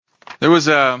There was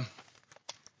a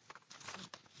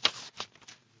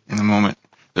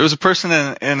person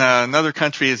in another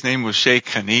country. His name was Sheikh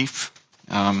Hanif,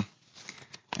 and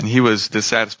he was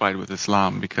dissatisfied with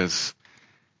Islam because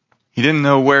he didn't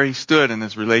know where he stood in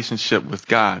his relationship with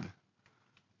God.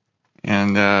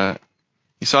 And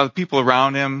he saw the people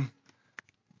around him;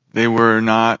 they were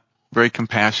not very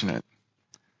compassionate,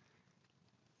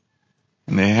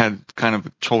 and they had kind of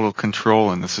total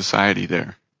control in the society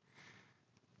there.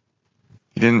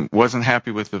 He wasn't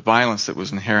happy with the violence that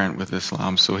was inherent with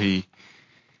Islam, so he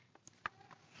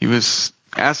was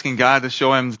asking God to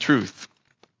show him the truth.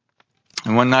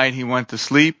 And one night he went to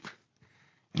sleep,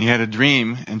 and he had a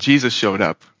dream, and Jesus showed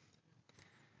up.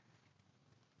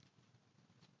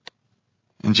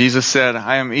 And Jesus said,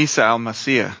 "I am Isa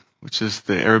al-Masih," which is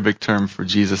the Arabic term for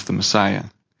Jesus the Messiah.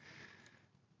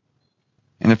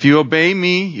 "And if you obey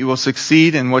me, you will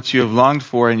succeed in what you have longed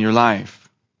for in your life."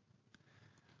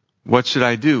 "What should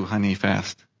I do?" Hanif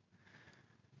asked.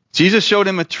 Jesus showed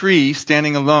him a tree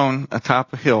standing alone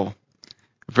atop a hill,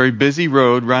 a very busy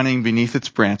road running beneath its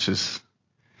branches.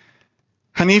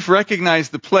 Hanif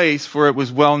recognized the place, for it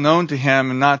was well known to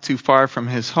him and not too far from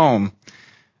his home.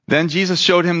 Then Jesus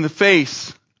showed him the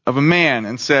face of a man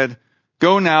and said,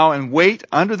 "Go now and wait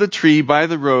under the tree by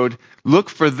the road. Look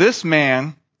for this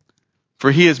man,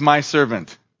 for he is my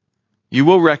servant. You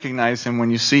will recognize him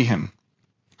when you see him.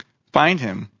 Find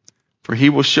him, for he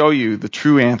will show you the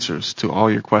true answers to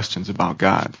all your questions about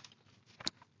God."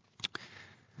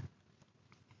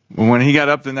 Well, when he got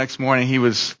up the next morning, he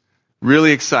was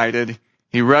really excited.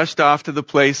 He rushed off to the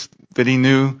place that he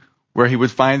knew where he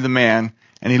would find the man,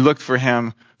 and he looked for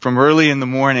him from early in the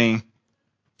morning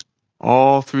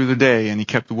all through the day, and he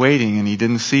kept waiting, and he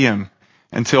didn't see him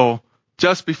until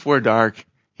just before dark.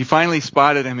 He finally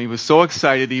spotted him. He was so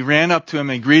excited. He ran up to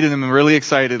him and greeted him really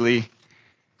excitedly,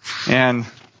 and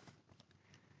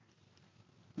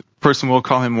person we'll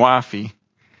call him Wafi.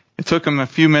 It took him a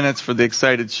few minutes for the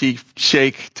excited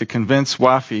sheikh to convince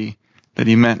Wafi that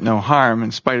he meant no harm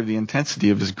in spite of the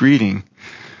intensity of his greeting.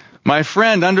 "My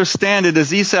friend, understand it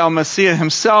is Isa al-Masih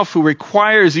himself who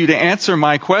requires you to answer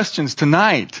my questions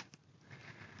tonight."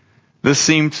 This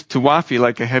seemed to Wafi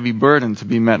like a heavy burden to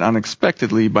be met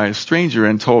unexpectedly by a stranger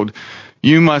and told,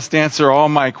 "You must answer all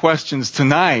my questions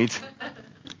tonight."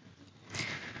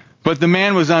 But the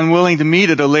man was unwilling to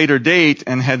meet at a later date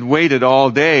and had waited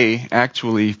all day,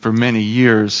 actually for many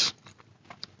years,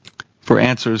 for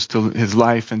answers to his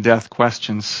life and death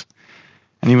questions.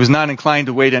 And he was not inclined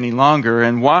to wait any longer,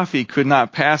 and Wafi could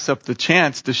not pass up the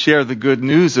chance to share the good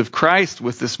news of Christ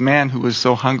with this man who was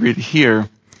so hungry to hear.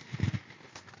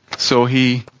 So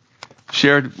he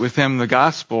shared with him the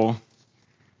gospel.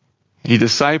 He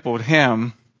discipled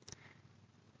him.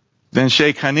 Then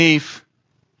Sheikh Hanif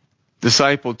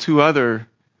discipled two other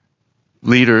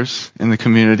leaders in the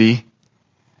community.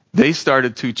 They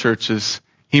started 2 churches.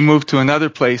 He moved to another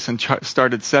place and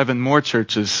started 7 more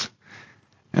churches.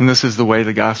 And this is the way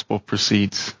the gospel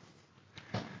proceeds.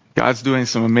 God's doing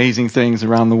some amazing things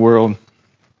around the world.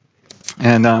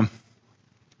 And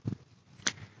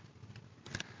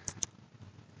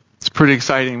it's pretty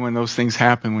exciting when those things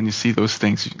happen, when you see those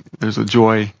things. There's a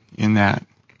joy in that.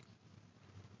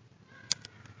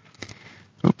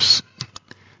 Oops.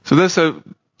 So this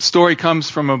story comes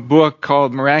from a book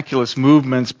called Miraculous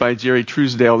Movements by Jerry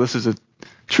Truesdale. This is a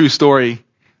true story.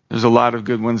 There's a lot of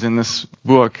good ones in this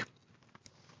book.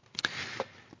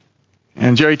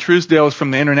 And Jerry Truesdale is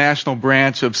from the international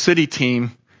branch of City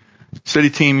Team. City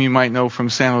Team you might know from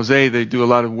San Jose. They do a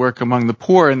lot of work among the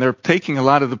poor, and they're taking a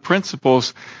lot of the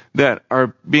principles that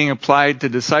are being applied to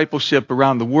discipleship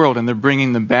around the world, and they're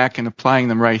bringing them back and applying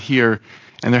them right here.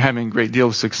 And they're having a great deal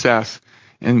of success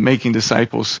in making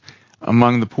disciples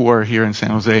among the poor here in San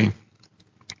Jose.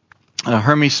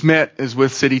 Hermie Schmidt is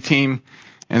with City Team,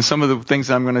 and some of the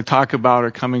things I'm going to talk about are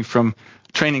coming from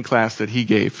a training class that he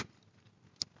gave.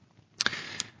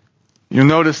 You'll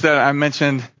notice that I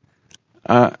mentioned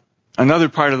another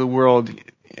part of the world,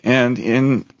 and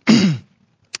in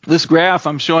this graph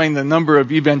I'm showing the number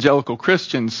of evangelical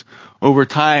Christians over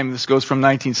time. This goes from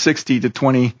 1960 to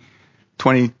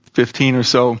 2015 or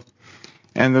so.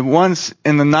 And the ones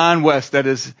in the non-West, that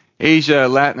is Asia,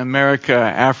 Latin America,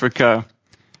 Africa,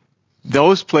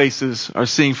 those places are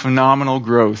seeing phenomenal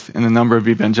growth in the number of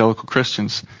evangelical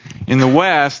Christians. In the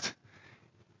West,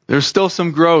 there's still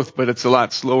some growth, but it's a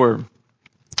lot slower.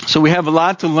 So we have a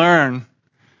lot to learn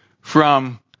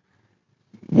from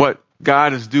what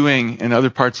God is doing in other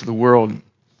parts of the world.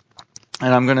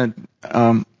 And I'm going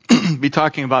to be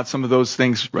talking about some of those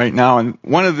things right now. And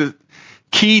one of the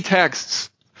key texts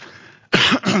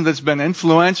that's been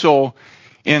influential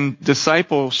in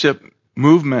discipleship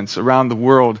movements around the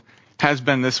world has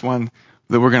been this one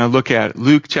that we're going to look at.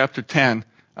 Luke chapter 10.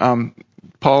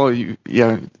 Paul,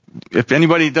 if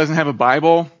anybody doesn't have a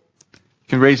Bible, you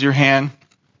can raise your hand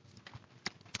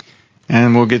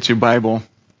and we'll get you a Bible.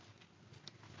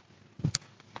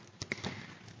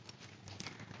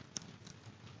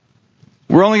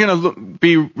 We're only going to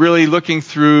be really looking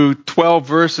through 12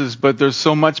 verses, but there's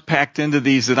so much packed into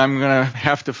these that I'm going to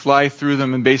have to fly through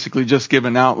them and basically just give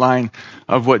an outline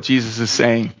of what Jesus is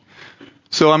saying.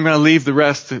 So I'm going to leave the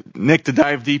rest to Nick to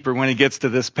dive deeper when he gets to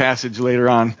this passage later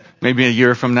on, maybe a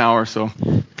year from now or so.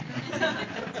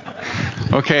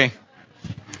 Okay.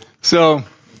 So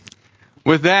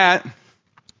with that,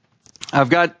 I've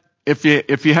got, if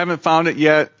you haven't found it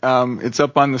yet, it's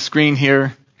up on the screen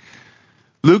here.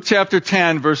 Luke chapter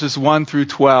 10, verses 1 through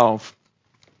 12.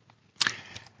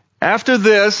 After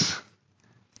this,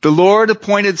 the Lord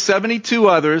appointed 72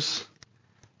 others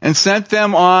and sent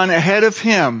them on ahead of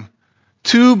him,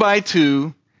 2 by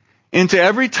 2, into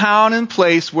every town and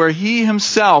place where he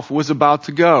himself was about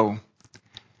to go.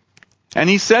 And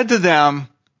he said to them,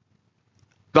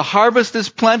 "The harvest is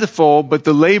plentiful, but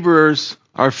the laborers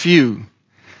are few.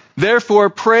 Therefore,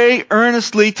 pray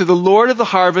earnestly to the Lord of the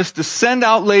harvest to send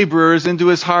out laborers into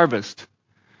his harvest.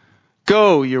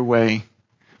 Go your way.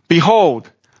 Behold,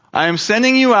 I am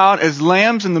sending you out as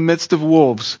lambs in the midst of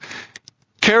wolves.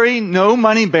 Carry no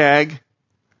money bag,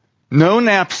 no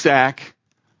knapsack,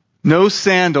 no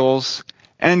sandals,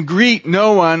 and greet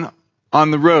no one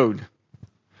on the road.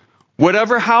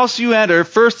 Whatever house you enter,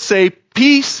 first say,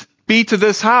 'Peace be to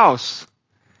this house.'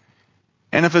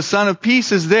 And if a son of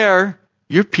peace is there,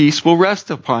 your peace will rest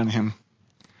upon him.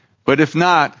 But if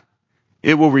not,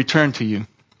 it will return to you.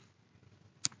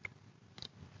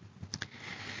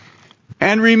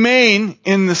 And remain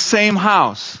in the same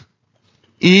house,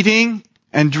 eating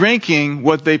and drinking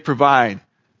what they provide,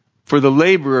 for the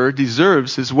laborer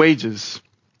deserves his wages.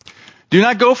 Do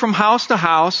not go from house to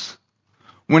house.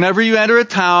 Whenever you enter a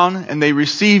town and they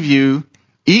receive you,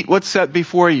 eat what's set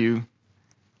before you.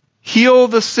 Heal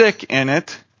the sick in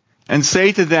it, and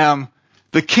say to them,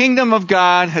 'The kingdom of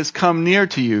God has come near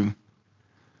to you.'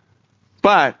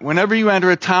 But whenever you enter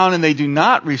a town and they do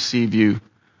not receive you,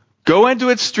 go into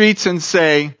its streets and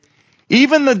say,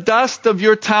 'Even the dust of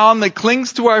your town that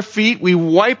clings to our feet we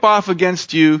wipe off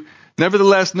against you.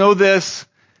 Nevertheless, know this,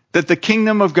 that the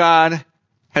kingdom of God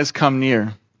has come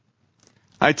near.'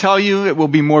 I tell you, it will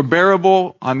be more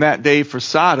bearable on that day for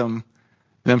Sodom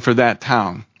than for that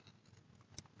town."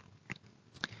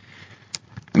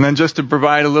 And then just to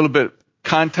provide a little bit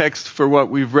context for what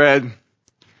we've read, I'm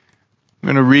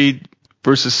going to read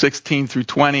verses 16 through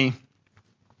 20.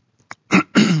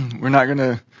 We're not going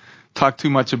to talk too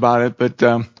much about it,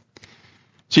 but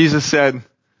Jesus said,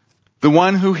 "The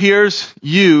one who hears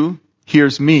you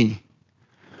hears me.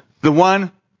 The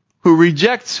one who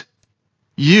rejects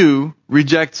you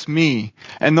rejects me.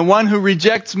 And the one who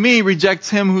rejects me rejects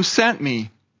him who sent me."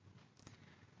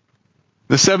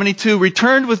 The 72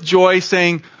 returned with joy,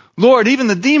 saying, "Lord, even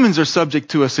the demons are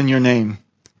subject to us in your name."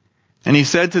 And he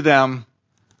said to them,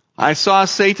 "I saw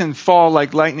Satan fall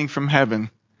like lightning from heaven.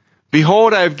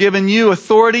 Behold, I have given you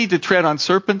authority to tread on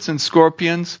serpents and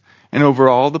scorpions and over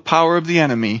all the power of the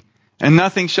enemy, and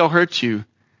nothing shall hurt you.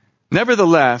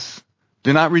 Nevertheless,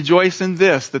 do not rejoice in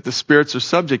this, that the spirits are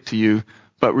subject to you,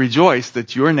 but rejoice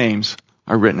that your names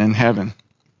are written in heaven."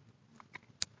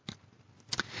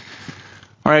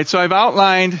 All right, so I've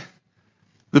outlined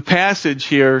the passage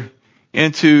here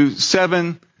into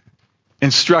 7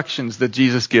 instructions that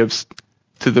Jesus gives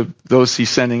to those he's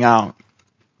sending out.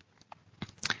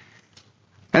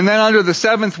 And then under the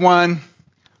 7th one,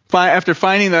 after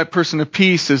finding that person of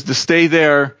peace, is to stay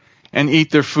there and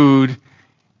eat their food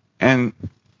and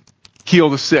heal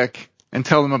the sick and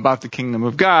tell them about the kingdom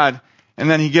of God. And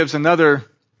then he gives another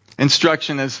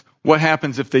instruction as what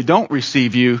happens if they don't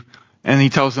receive you, and he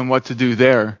tells them what to do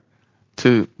there,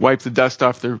 to wipe the dust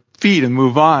off their feet and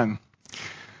move on.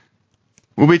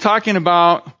 We'll be talking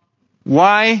about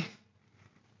why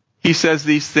he says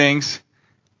these things,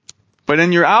 but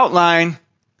in your outline,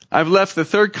 I've left the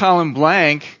third column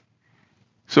blank.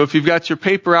 So if you've got your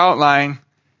paper outline,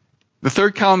 the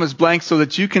third column is blank so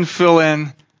that you can fill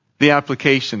in the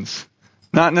applications.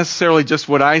 Not necessarily just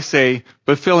what I say,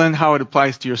 but fill in how it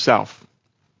applies to yourself.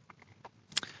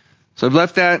 So I've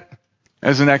left that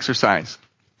as an exercise.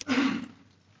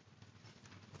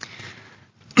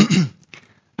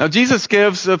 Now Jesus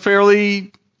gives a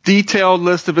fairly detailed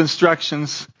list of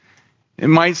instructions. It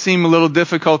might seem a little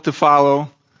difficult to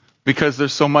follow because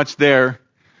there's so much there.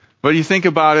 But you think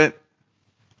about it,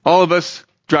 all of us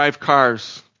drive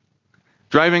cars.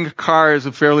 Driving a car is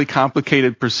a fairly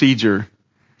complicated procedure,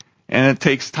 and it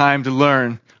takes time to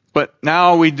learn. But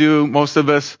now most of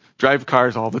us drive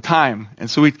cars all the time, and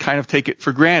so we kind of take it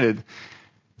for granted.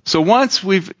 So once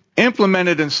we've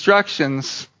implemented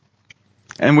instructions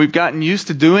and we've gotten used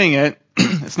to doing it,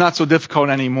 it's not so difficult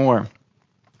anymore.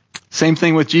 Same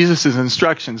thing with Jesus'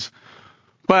 instructions.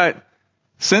 But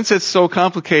since it's so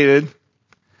complicated,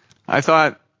 I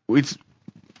thought we'd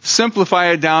simplify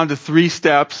it down to 3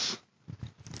 steps.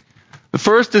 The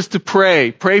first is to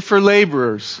pray. Pray for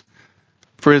laborers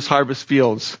for his harvest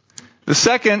fields. The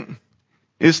second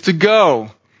is to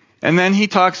go. And then he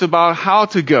talks about how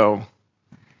to go.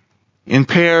 In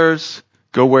pairs,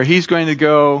 go where he's going to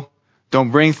go.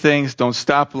 Don't bring things. Don't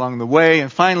stop along the way. And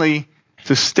finally,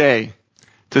 to stay.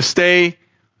 To stay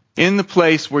in the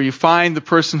place where you find the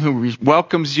person who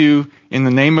welcomes you in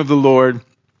the name of the Lord.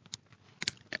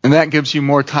 And that gives you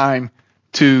more time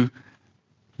to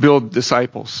build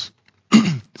disciples.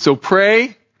 So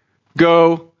pray,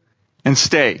 go, and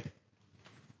stay.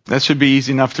 That should be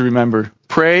easy enough to remember.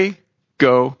 Pray,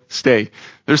 go, stay.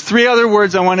 There's 3 other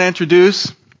words I want to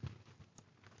introduce.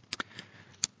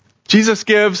 Jesus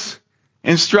gives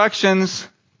instructions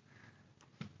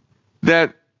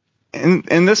that,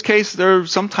 in this case,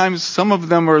 sometimes some of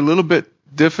them are a little bit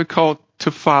difficult to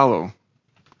follow.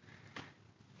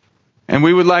 And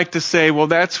we would like to say, well,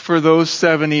 that's for those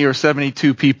 70 or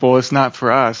 72 people. It's not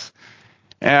for us.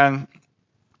 And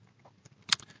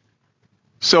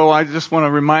so I just want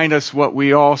to remind us what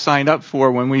we all signed up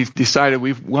for when we decided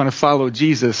we want to follow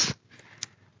Jesus.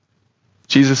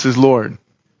 Jesus is Lord.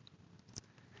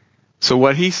 So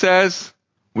what he says,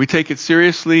 we take it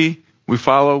seriously, we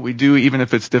follow, we do, even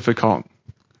if it's difficult.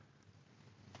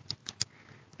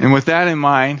 And with that in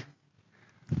mind,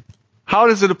 how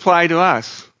does it apply to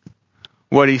us,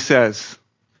 what he says?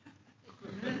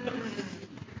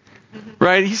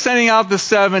 Right? He's sending out the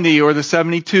 70 or the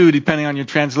 72, depending on your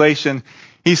translation.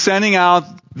 He's sending out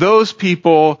those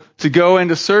people to go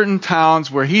into certain towns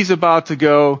where he's about to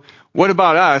go. What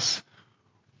about us?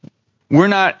 We're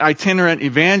not itinerant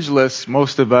evangelists,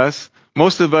 most of us.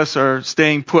 Most of us are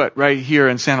staying put right here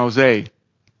in San Jose.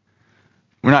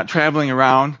 We're not traveling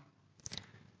around.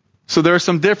 So there are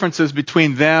some differences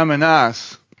between them and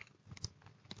us.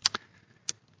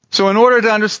 So in order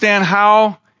to understand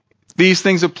how these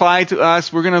things apply to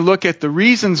us, we're going to look at the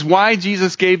reasons why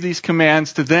Jesus gave these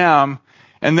commands to them,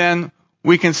 and then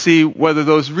we can see whether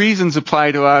those reasons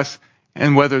apply to us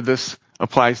and whether this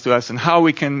applies to us, and how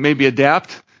we can maybe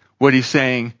adapt what he's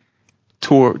saying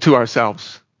to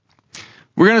ourselves.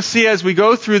 We're going to see as we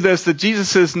go through this that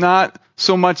Jesus is not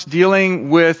so much dealing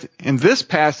with, in this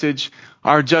passage,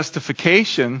 our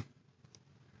justification.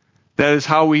 That is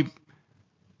how we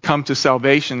come to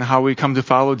salvation, how we come to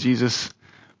follow Jesus.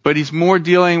 But he's more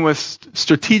dealing with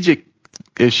strategic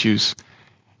issues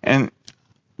and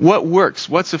what works,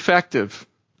 what's effective.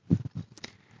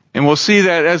 And we'll see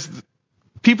that as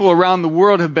people around the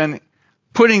world have been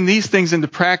putting these things into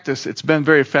practice, it's been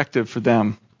very effective for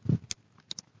them.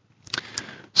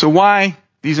 So why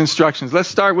these instructions? Let's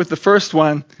start with the first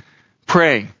one,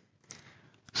 pray.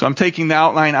 So I'm taking the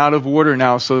outline out of order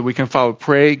now so that we can follow.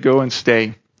 Pray, go, and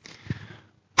stay.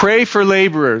 Pray for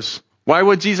laborers. Why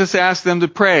would Jesus ask them to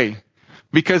pray?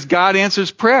 Because God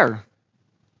answers prayer.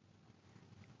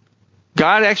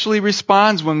 God actually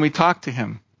responds when we talk to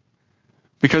him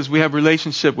because we have a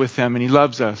relationship with him and he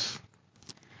loves us.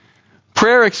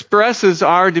 Prayer expresses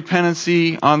our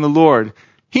dependency on the Lord.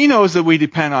 He knows that we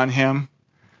depend on him,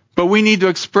 but we need to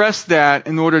express that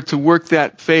in order to work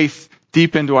that faith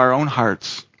deep into our own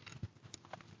hearts.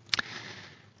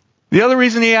 The other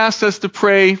reason he asked us to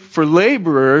pray for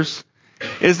laborers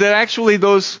is that actually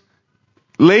those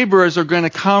laborers are going to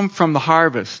come from the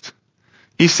harvest.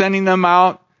 He's sending them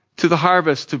out to the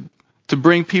harvest to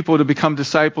bring people to become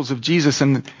disciples of Jesus.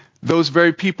 And those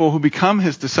very people who become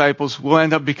his disciples will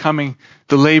end up becoming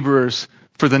the laborers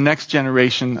for the next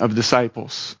generation of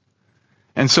disciples.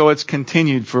 And so it's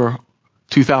continued for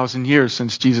 2,000 years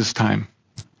since Jesus' time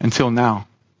until now.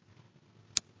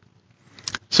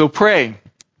 So pray.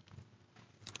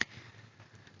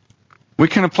 We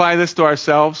can apply this to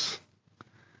ourselves.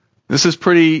 This is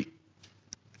pretty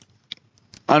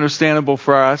understandable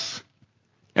for us.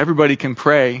 Everybody can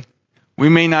pray. We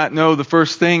may not know the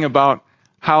first thing about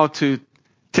how to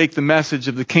take the message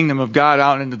of the kingdom of God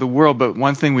out into the world, but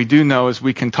one thing we do know is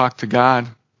we can talk to God.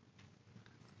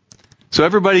 So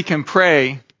everybody can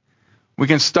pray. We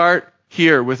can start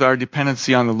here with our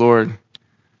dependency on the Lord.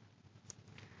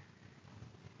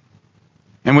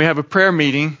 And we have a prayer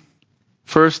meeting,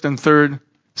 first and third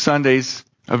Sundays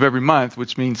of every month,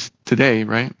 which means today,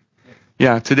 right?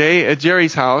 Yeah, today at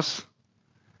Jerry's house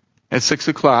at 6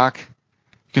 o'clock,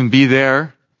 you can be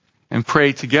there and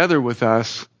pray together with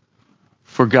us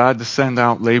for God to send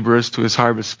out laborers to his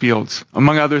harvest fields.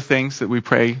 Among other things that we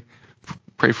pray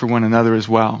for one another as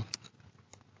well.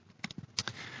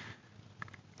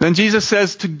 Then Jesus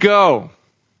says to go.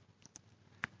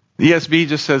 The ESV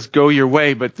just says go your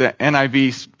way, but the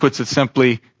NIV puts it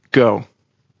simply, go.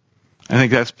 I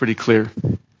think that's pretty clear.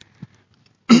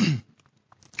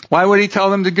 Why would he tell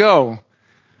them to go?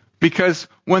 Because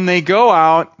when they go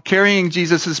out carrying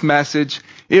Jesus' message,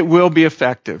 it will be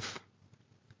effective.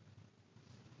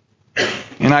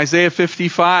 In Isaiah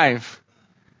 55,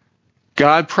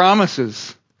 God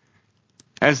promises,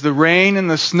 as the rain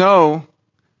and the snow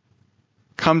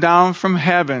come down from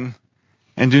heaven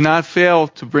and do not fail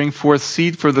to bring forth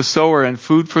seed for the sower and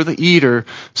food for the eater,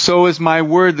 so is my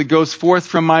word that goes forth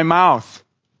from my mouth.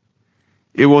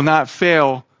 It will not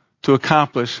fail to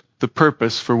accomplish the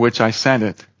purpose for which I sent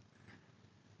it.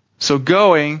 So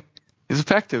going is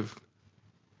effective.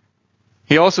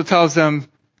 He also tells them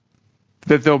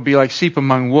that they'll be like sheep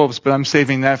among wolves, but I'm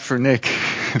saving that for Nick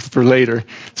for later.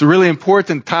 It's a really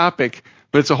important topic,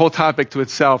 but it's a whole topic to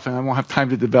itself, and I won't have time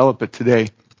to develop it today.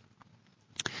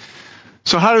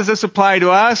 So how does this apply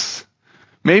to us?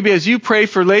 Maybe as you pray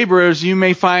for laborers, you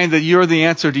may find that you're the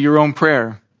answer to your own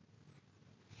prayer.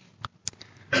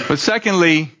 But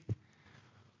secondly,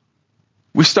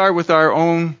 we start with our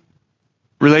own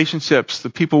relationships, the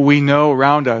people we know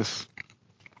around us.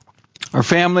 Our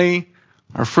family,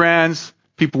 our friends,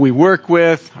 people we work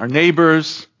with, our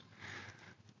neighbors.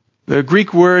 The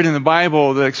Greek word in the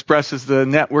Bible that expresses the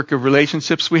network of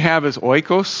relationships we have is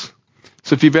oikos.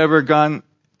 So if you've ever gone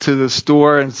to the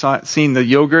store and seen the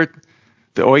yogurt,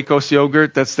 the oikos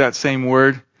yogurt, that's that same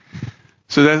word.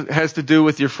 So that has to do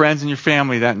with your friends and your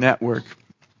family, that network.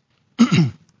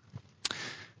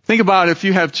 Think about if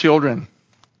you have children.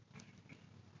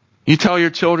 You tell your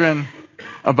children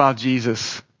about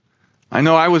Jesus. I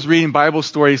know I was reading Bible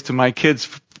stories to my kids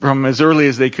from as early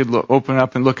as they could open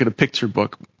up and look at a picture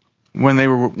book when they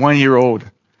were 1 year old.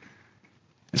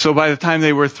 So by the time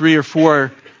they were 3 or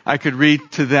 4, I could read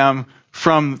to them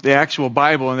from the actual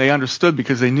Bible, and they understood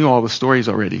because they knew all the stories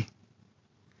already.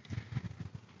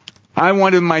 I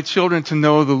wanted my children to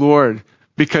know the Lord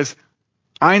because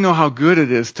I know how good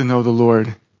it is to know the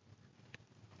Lord.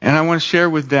 And I want to share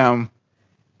with them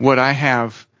what I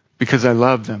have because I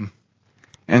love them.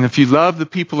 And if you love the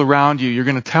people around you, you're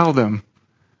going to tell them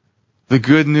the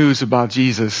good news about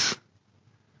Jesus.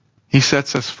 He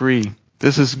sets us free.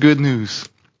 This is good news.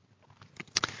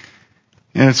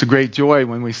 And it's a great joy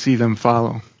when we see them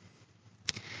follow.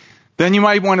 Then you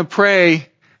might want to pray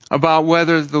about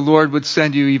whether the Lord would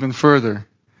send you even further.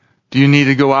 Do you need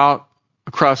to go out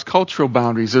across cultural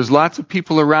boundaries? There's lots of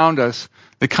people around us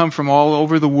that come from all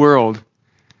over the world.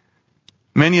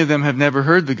 Many of them have never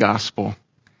heard the gospel.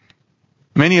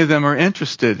 Many of them are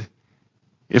interested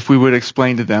if we would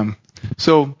explain to them.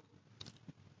 So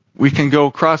we can go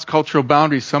across cultural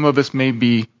boundaries. Some of us may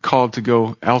be called to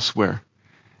go elsewhere.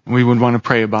 And we would want to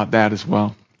pray about that as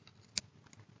well.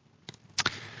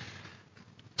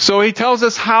 So he tells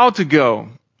us how to go.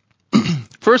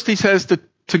 First he says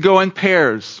to go in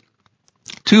pairs,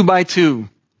 2 by 2.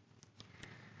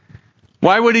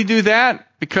 Why would he do that?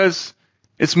 Because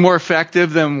it's more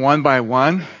effective than 1 by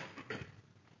 1.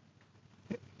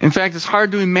 In fact, it's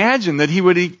hard to imagine that he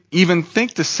would even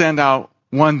think to send out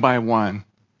 1 by 1.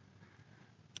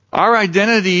 Our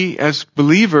identity as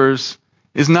believers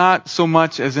is not so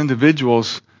much as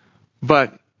individuals,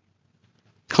 but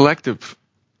collective.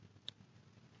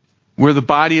 We're the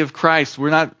body of Christ.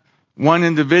 We're not, one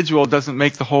individual doesn't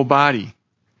make the whole body.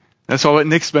 That's all that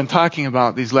Nick's been talking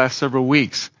about these last several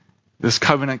weeks, this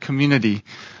covenant community.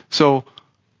 So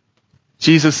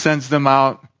Jesus sends them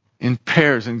out in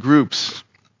pairs, in groups.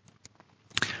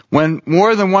 When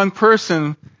more than one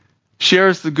person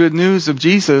shares the good news of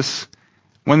Jesus,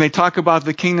 when they talk about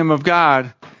the kingdom of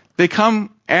God, they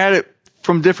come at it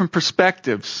from different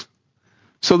perspectives.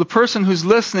 So the person who's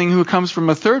listening, who comes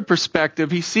from a third perspective,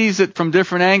 he sees it from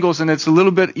different angles, and it's a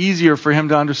little bit easier for him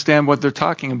to understand what they're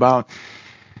talking about.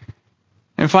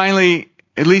 And finally,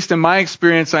 at least in my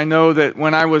experience, I know that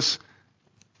when I was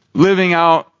living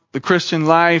out the Christian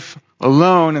life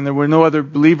alone, and there were no other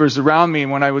believers around me,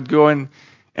 and when I would go in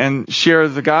and share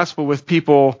the gospel with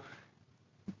people,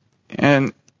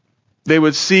 and they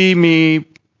would see me,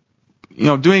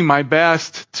 doing my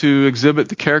best to exhibit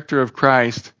the character of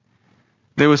Christ,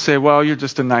 they would say, well, you're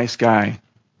just a nice guy.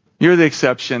 You're the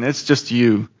exception. It's just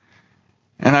you.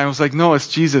 And I was like, no, it's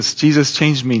Jesus. Jesus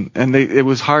changed me. And it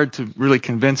was hard to really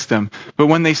convince them. But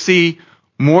when they see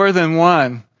more than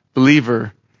one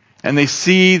believer and they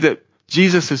see that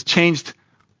Jesus has changed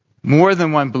more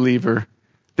than one believer,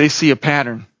 they see a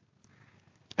pattern.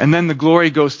 And then the glory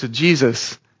goes to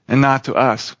Jesus and not to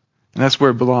us. And that's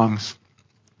where it belongs.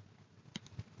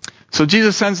 So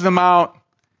Jesus sends them out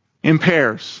in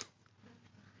pairs.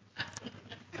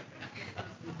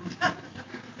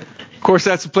 Of course,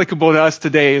 that's applicable to us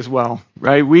today as well,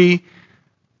 right? When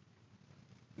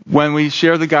we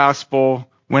share the gospel,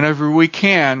 whenever we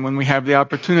can, when we have the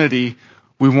opportunity,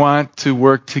 we want to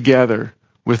work together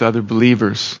with other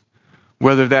believers.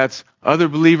 Whether that's other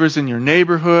believers in your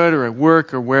neighborhood or at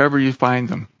work or wherever you find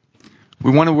them.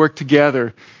 We want to work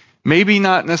together. Maybe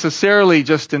not necessarily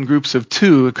just in groups of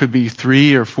 2. It could be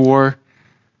 3 or 4.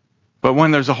 But when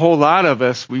there's a whole lot of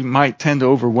us, we might tend to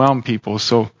overwhelm people.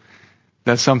 So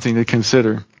that's something to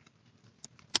consider.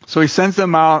 So he sends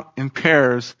them out in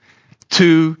pairs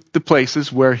to the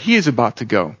places where he is about to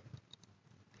go.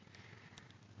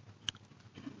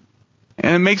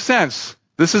 And it makes sense.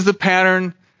 This is the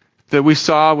pattern that we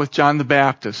saw with John the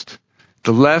Baptist.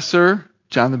 The lesser,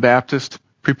 John the Baptist,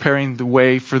 preparing the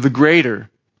way for the greater,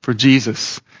 for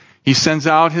Jesus. He sends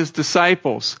out his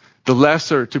disciples, the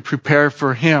lesser, to prepare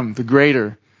for him, the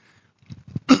greater.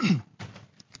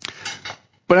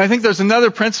 But I think there's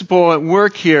another principle at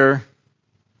work here,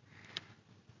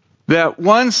 that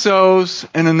one sows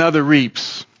and another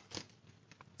reaps.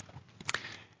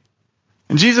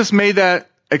 And Jesus made that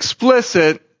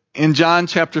explicit in John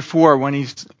chapter 4 when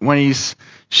he's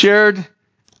shared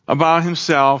about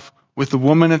himself with the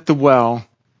woman at the well.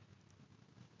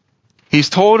 He's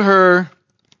told her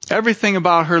everything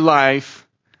about her life,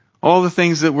 all the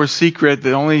things that were secret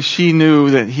that only she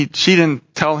knew, that she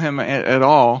didn't tell him at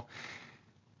all.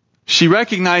 She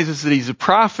recognizes that he's a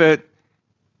prophet.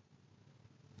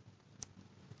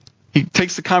 He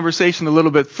takes the conversation a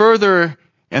little bit further,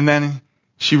 and then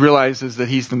she realizes that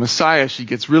he's the Messiah. She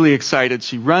gets really excited.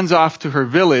 She runs off to her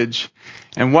village,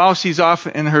 and while she's off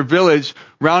in her village,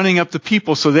 rounding up the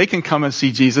people so they can come and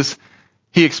see Jesus,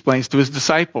 he explains to his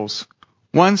disciples,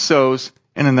 one sows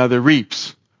and another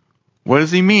reaps. What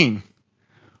does he mean?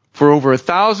 For over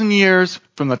 1,000 years,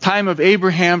 from the time of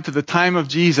Abraham to the time of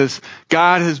Jesus,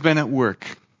 God has been at work,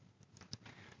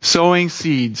 sowing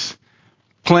seeds,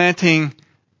 planting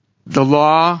the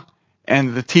law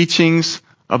and the teachings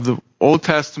of the Old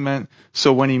Testament.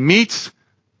 So when he meets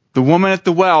the woman at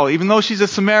the well, even though she's a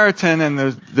Samaritan and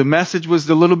the message was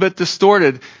a little bit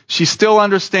distorted, she still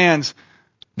understands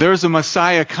there's a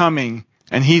Messiah coming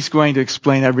and he's going to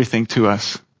explain everything to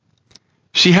us.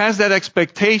 She has that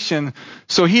expectation,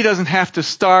 so he doesn't have to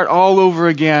start all over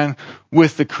again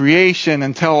with the creation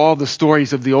and tell all the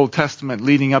stories of the Old Testament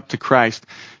leading up to Christ.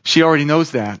 She already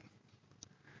knows that.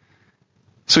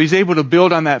 So he's able to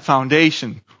build on that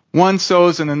foundation. One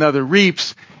sows and another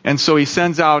reaps, and so he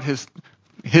sends out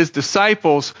his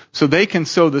disciples so they can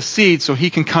sow the seed so he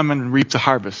can come in and reap the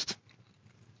harvest.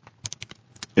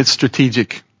 It's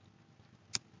strategic.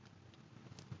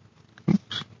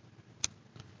 Oops.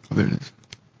 Oh, there it is.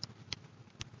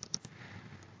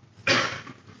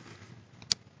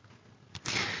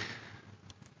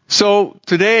 So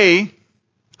today,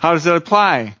 how does that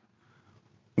apply?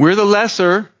 We're the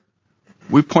lesser.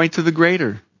 We point to the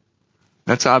greater.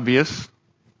 That's obvious.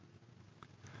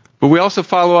 But we also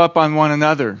follow up on one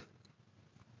another.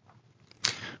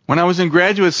 When I was in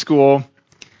graduate school,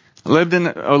 I lived in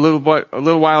a little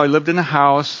while. I lived in a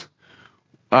house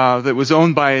that was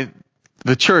owned by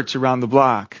the church around the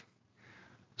block.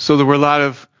 So there were a lot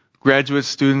of graduate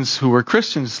students who were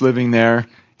Christians living there,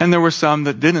 and there were some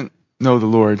that didn't know the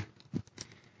Lord.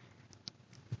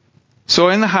 So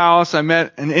in the house, I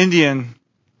met an Indian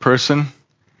person,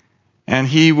 and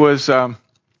he was, so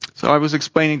I was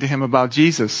explaining to him about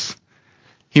Jesus.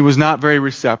 He was not very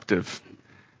receptive.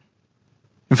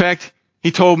 In fact,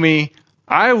 he told me,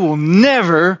 I will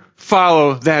never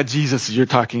follow that Jesus you're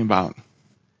talking about.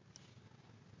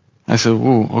 I said,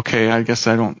 ooh, okay, I guess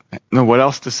I don't know what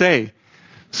else to say.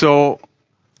 So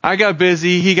I got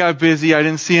busy, he got busy, I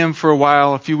didn't see him for a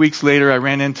while. A few weeks later, I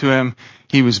ran into him.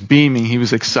 He was beaming, he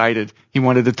was excited. He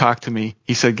wanted to talk to me.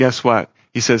 He said, guess what?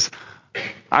 He says,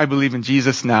 I believe in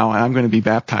Jesus now, and I'm going to be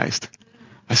baptized.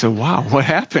 I said, wow, what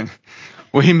happened?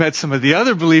 Well, he met some of the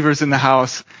other believers in the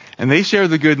house, and they shared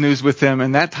the good news with him,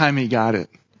 and that time he got it.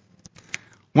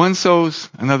 One sows,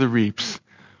 another reaps.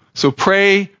 So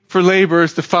pray for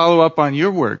laborers to follow up on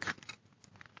your work.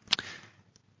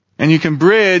 And you can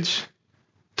bridge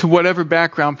to whatever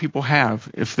background people have.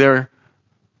 If they're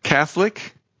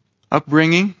Catholic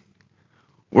upbringing,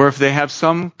 or if they have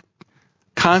some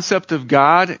concept of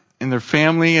God in their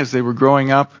family as they were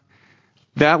growing up,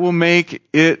 that will make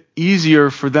it easier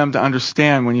for them to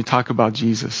understand when you talk about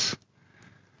Jesus.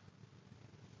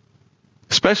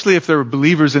 Especially if they're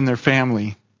believers in their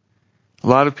family. A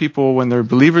lot of people, when they're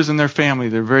believers in their family,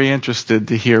 they're very interested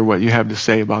to hear what you have to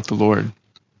say about the Lord.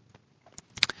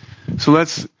 So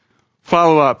let's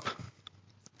follow up.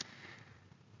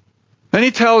 Then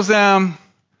he tells them,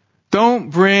 don't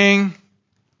bring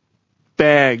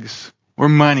bags or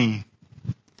money.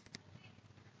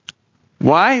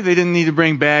 Why? They didn't need to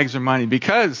bring bags or money.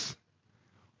 Because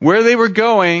where they were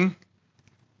going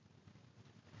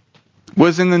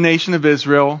was in the nation of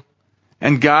Israel,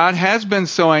 and God has been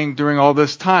sowing during all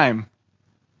this time.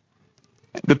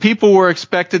 The people were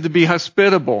expected to be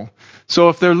hospitable. So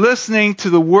if they're listening to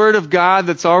the word of God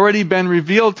that's already been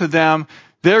revealed to them,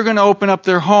 they're going to open up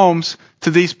their homes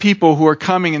to these people who are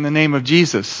coming in the name of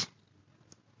Jesus.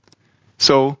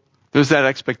 So there's that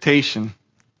expectation.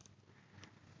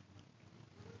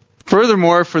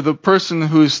 Furthermore, for the person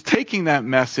who's taking that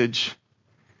message,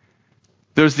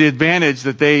 there's the advantage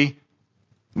that they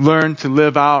learn to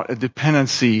live out a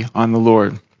dependency on the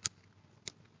Lord.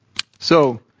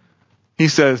 So, he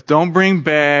says, don't bring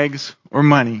bags or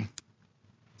money.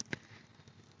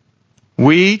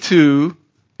 We, too,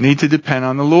 need to depend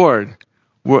on the Lord.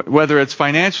 Whether it's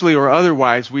financially or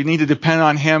otherwise, we need to depend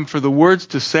on Him for the words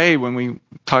to say when we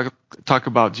talk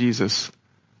about Jesus.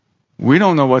 We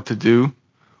don't know what to do.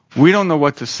 We don't know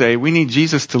what to say. We need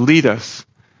Jesus to lead us.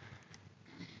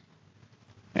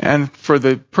 And for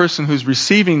the person who's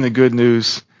receiving the good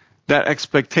news, that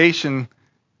expectation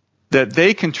that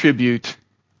they contribute,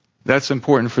 that's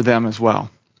important for them as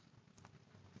well.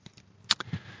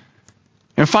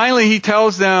 And finally, he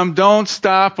tells them, don't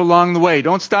stop along the way.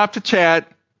 Don't stop to chat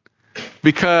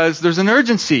because there's an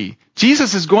urgency.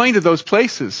 Jesus is going to those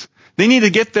places. They need to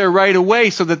get there right away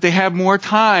so that they have more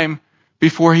time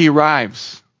before He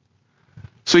arrives.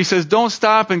 So he says, don't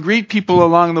stop and greet people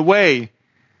along the way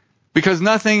because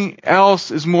nothing else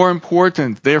is more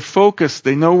important. They're focused.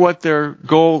 They know what their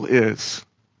goal is.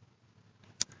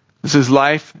 This is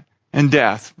life and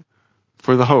death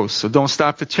for the host. So don't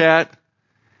stop to chat.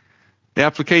 The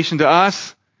application to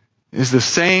us is the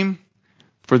same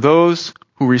for those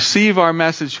who receive our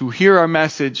message, who hear our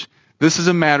message. This is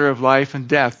a matter of life and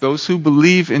death. Those who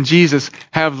believe in Jesus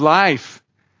have life.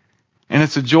 And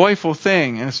it's a joyful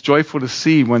thing, and it's joyful to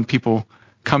see when people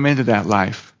come into that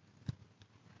life.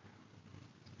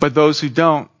 But those who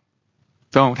don't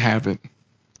have it.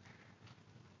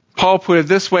 Paul put it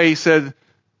this way, he said,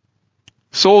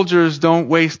 soldiers don't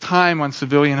waste time on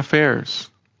civilian affairs.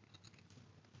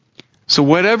 So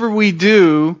whatever we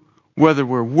do, whether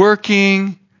we're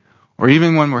working or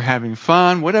even when we're having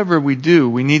fun, whatever we do,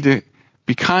 we need to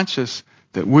be conscious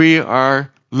that we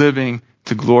are living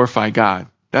to glorify God.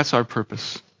 That's our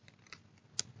purpose.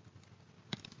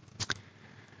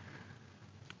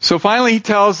 So finally, he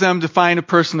tells them to find a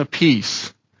person of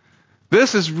peace.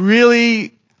 This is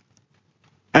really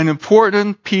an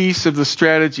important piece of the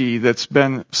strategy that's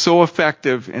been so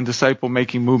effective in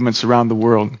disciple-making movements around the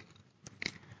world.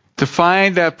 To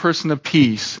find that person of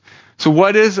peace. So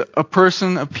what is a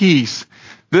person of peace?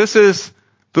 This is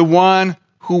the one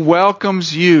who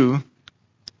welcomes you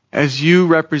as you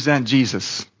represent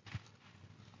Jesus.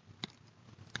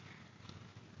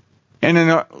 And in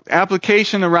an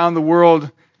application around the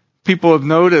world, people have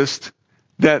noticed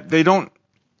that they don't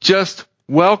just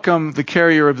welcome the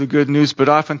carrier of the good news, but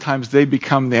oftentimes they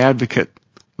become the advocate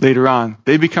later on.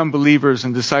 They become believers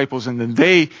and disciples, and then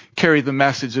they carry the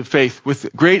message of faith with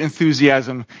great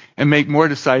enthusiasm and make more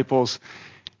disciples.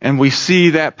 And we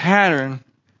see that pattern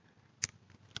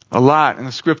a lot in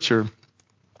the Scripture.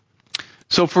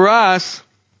 So for us,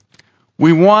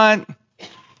 we want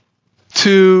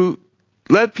to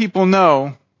let people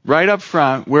know right up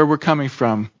front where we're coming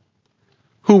from,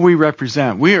 who we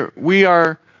represent. We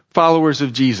are followers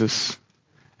of Jesus,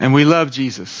 and we love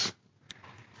Jesus.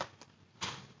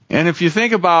 And if you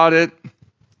think about it,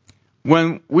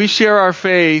 when we share our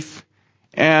faith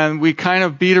and we kind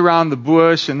of beat around the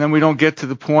bush and then we don't get to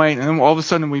the point, and then all of a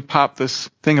sudden we pop this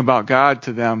thing about God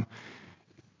to them,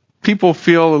 people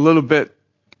feel a little bit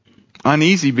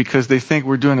uneasy because they think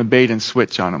we're doing a bait and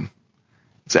switch on them.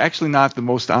 It's actually not the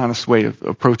most honest way of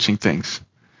approaching things.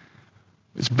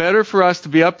 It's better for us to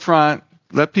be upfront,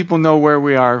 let people know where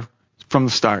we are from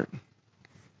the start.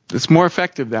 It's more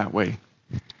effective that way.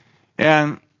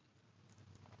 And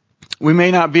we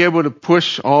may not be able to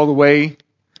push all the way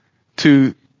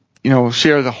to,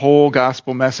 share the whole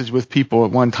gospel message with people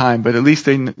at one time, but at least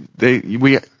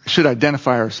we should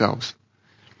identify ourselves.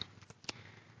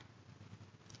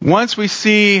 Once we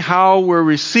see how we're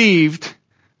received,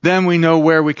 then we know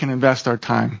where we can invest our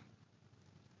time.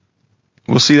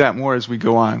 We'll see that more as we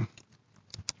go on.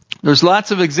 There's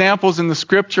lots of examples in the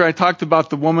scripture. I talked about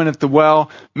the woman at the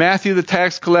well, Matthew the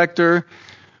tax collector.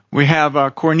 We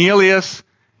have Cornelius,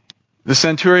 the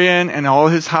centurion, and all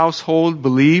his household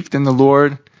believed in the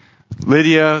Lord.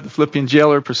 Lydia, the Philippian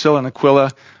jailer, Priscilla and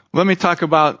Aquila. Let me talk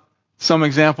about some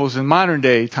examples in modern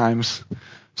day times.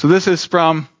 So this is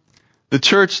from the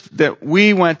church that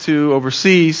we went to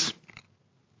overseas.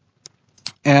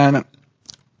 And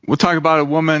we'll talk about a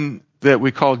woman that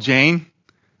we call Jane.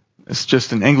 It's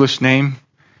just an English name.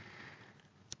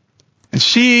 And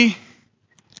she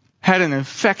had an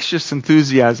infectious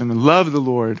enthusiasm and loved the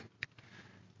Lord.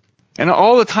 And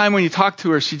all the time when you talk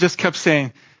to her, she just kept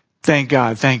saying, thank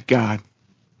God, thank God.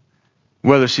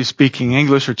 Whether she's speaking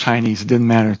English or Chinese, it didn't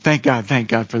matter. Thank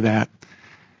God for that.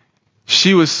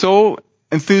 She was so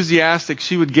enthusiastic.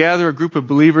 She would gather a group of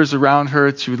believers around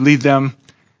her. She would lead them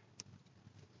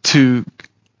to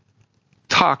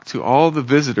talk to all the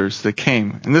visitors that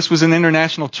came. And this was an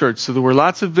international church, so there were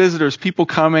lots of visitors, people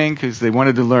coming because they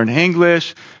wanted to learn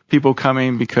English, people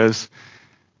coming because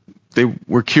they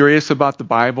were curious about the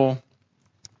Bible.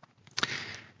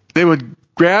 They would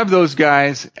grab those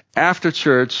guys after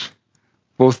church,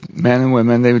 both men and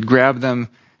women. They would grab them,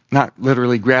 not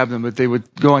literally grab them, but they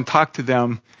would go and talk to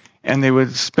them, and they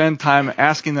would spend time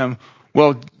asking them,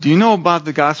 well, do you know about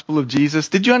the gospel of Jesus?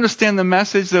 Did you understand the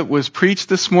message that was preached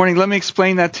this morning? Let me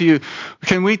explain that to you.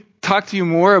 Can we talk to you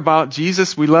more about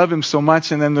Jesus? We love him so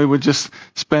much. And then they would just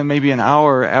spend maybe an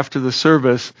hour after the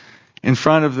service in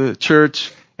front of the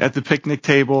church at the picnic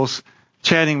tables,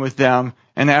 chatting with them.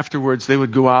 And afterwards, they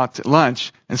would go out to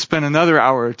lunch and spend another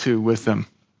hour or two with them.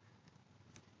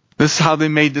 This is how they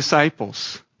made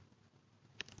disciples.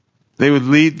 They would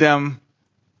lead them,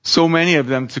 so many of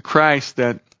them, to Christ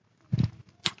that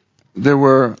there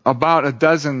were about a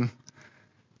dozen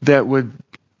that would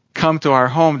come to our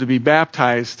home to be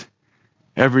baptized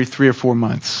every 3 or 4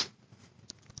 months.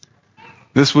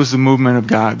 This was the movement of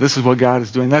God. This is what God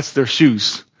is doing. That's their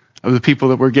shoes of the people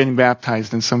that were getting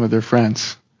baptized and some of their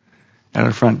friends at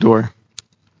our front door.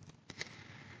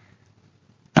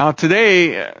 Now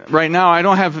today, right now, I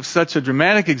don't have such a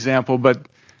dramatic example, but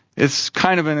it's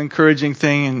kind of an encouraging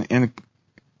thing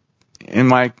in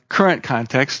my current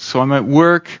context. So I'm at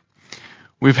work.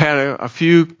 We've had a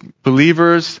few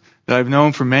believers that I've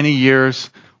known for many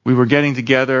years. We were getting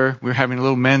together. We were having a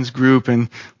little men's group and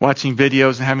watching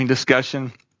videos and having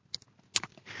discussion.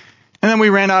 And then we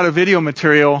ran out of video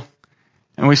material,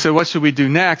 and we said, what should we do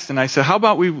next? And I said, how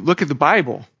about we look at the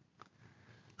Bible?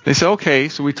 They said, okay.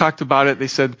 So we talked about it. They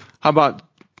said, how about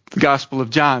the Gospel of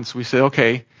John? So we said,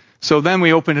 okay. So then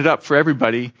we opened it up for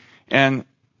everybody. And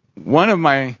one of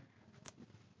my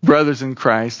brothers in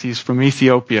Christ, he's from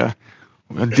Ethiopia,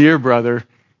 a dear brother,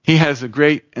 he has a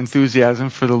great enthusiasm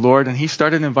for the Lord, and he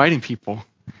started inviting people.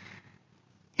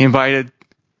 He invited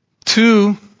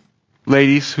 2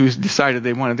 ladies who decided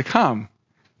they wanted to come,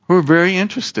 who were very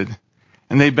interested.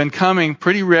 And they've been coming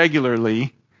pretty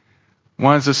regularly.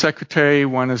 One is a secretary,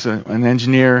 one is an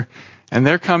engineer, and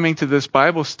they're coming to this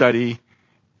Bible study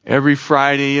every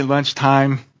Friday at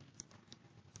lunchtime.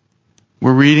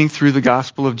 We're reading through the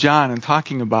Gospel of John and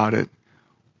talking about it,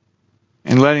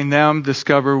 and letting them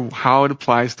discover how it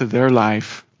applies to their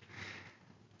life.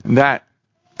 And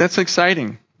that's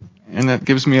exciting. And that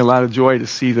gives me a lot of joy to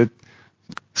see that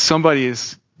somebody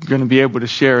is going to be able to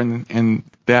share in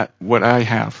that what I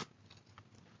have.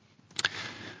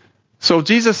 So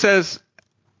Jesus says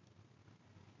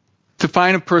to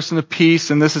find a person of peace,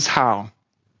 and this is how.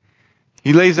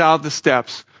 He lays out the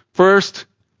steps. First,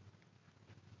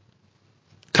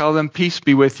 tell them peace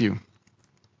be with you.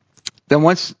 Then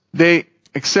once they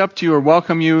accept you or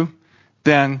welcome you,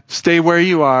 then stay where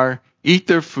you are, eat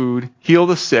their food, heal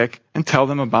the sick, and tell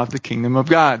them about the kingdom of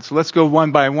God. So let's go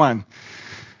one by one.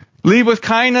 Lead with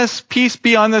kindness, peace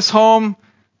be on this home.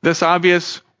 That's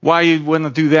obvious why you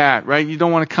wouldn't do that, right? You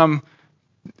don't want to come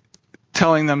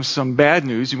telling them some bad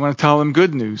news. You want to tell them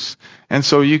good news. And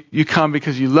so you come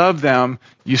because you love them.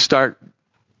 You start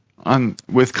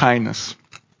with kindness.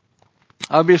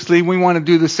 Obviously, we want to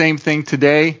do the same thing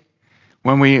today.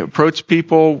 When we approach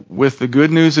people with the good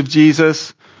news of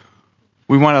Jesus,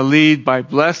 we want to lead by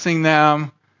blessing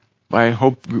them, by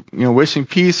wishing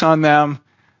peace on them,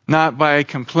 not by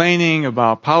complaining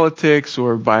about politics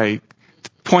or by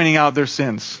pointing out their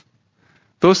sins.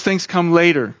 Those things come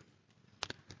later.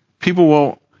 People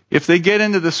will, if they get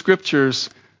into the scriptures,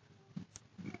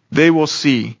 they will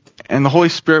see, and the Holy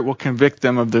Spirit will convict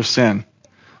them of their sin.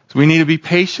 So we need to be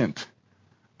patient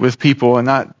with people and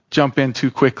not jump in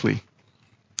too quickly.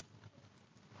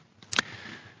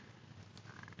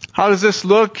 How does this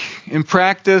look in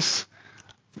practice?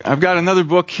 I've got another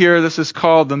book here. This is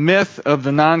called The Myth of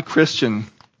the Non-Christian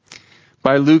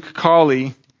by Luke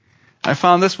Cawley. I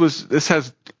found this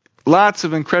has lots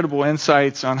of incredible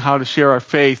insights on how to share our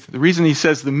faith. The reason he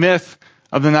says the myth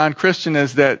of the non-Christian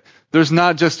is that there's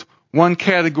not just one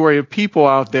category of people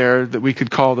out there that we could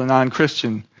call the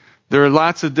non-Christian. There are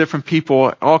lots of different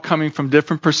people, all coming from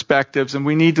different perspectives, and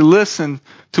we need to listen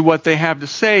to what they have to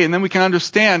say, and then we can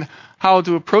understand how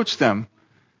to approach them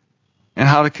and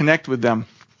how to connect with them.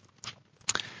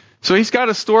 So he's got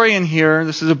a story in here.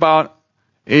 This is about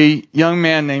a young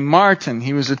man named Martin.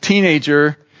 He was a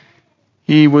teenager.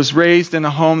 He was raised in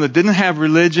a home that didn't have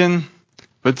religion,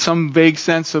 but some vague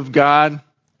sense of God.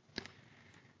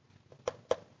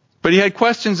 But he had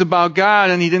questions about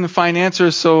God, and he didn't find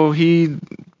answers, so he,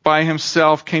 by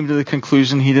himself, came to the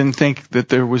conclusion he didn't think that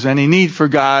there was any need for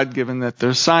God, given that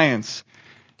there's science.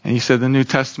 And he said the New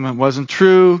Testament wasn't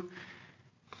true,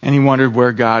 and he wondered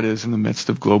where God is in the midst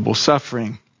of global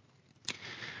suffering.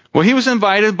 Well, he was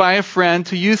invited by a friend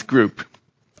to youth group.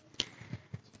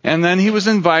 And then he was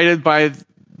invited by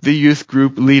the youth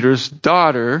group leader's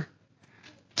daughter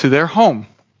to their home.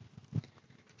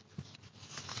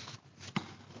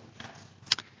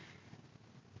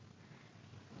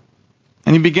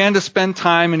 And he began to spend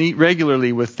time and eat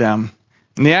regularly with them.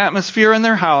 And the atmosphere in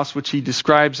their house, which he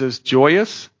describes as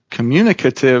joyous,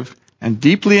 communicative, and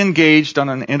deeply engaged on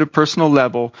an interpersonal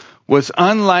level, was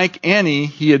unlike any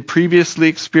he had previously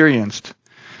experienced.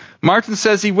 Martin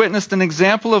says he witnessed an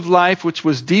example of life which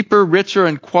was deeper, richer,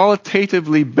 and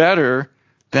qualitatively better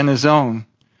than his own.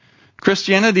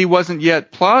 Christianity wasn't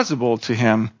yet plausible to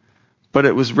him, but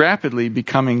it was rapidly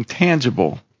becoming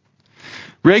tangible.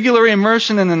 Regular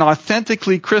immersion in an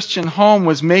authentically Christian home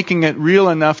was making it real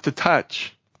enough to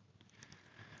touch.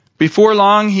 Before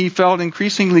long, he felt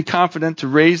increasingly confident to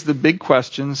raise the big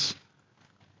questions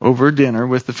over dinner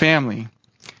with the family.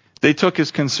 They took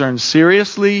his concerns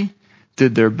seriously,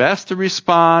 did their best to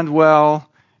respond well,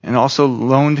 and also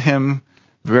loaned him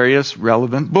various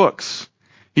relevant books.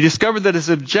 He discovered that his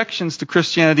objections to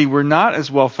Christianity were not as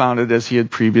well-founded as he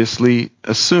had previously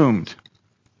assumed.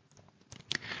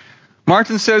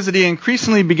 Martin says that he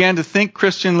increasingly began to think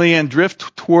Christianly and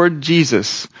drift toward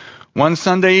Jesus. One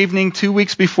Sunday evening, 2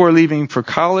 weeks before leaving for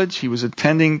college, he was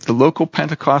attending the local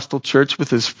Pentecostal church with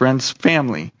his friend's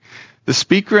family. The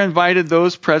speaker invited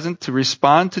those present to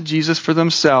respond to Jesus for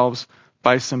themselves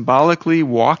by symbolically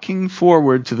walking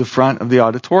forward to the front of the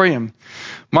auditorium.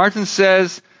 Martin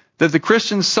says that the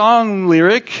Christian song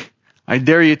lyric, "I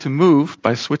Dare You to Move"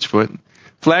 by Switchfoot,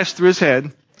 flashed through his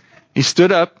head. He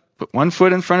stood up, put one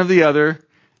foot in front of the other,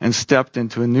 and stepped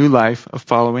into a new life of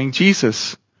following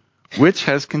Jesus, which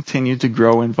has continued to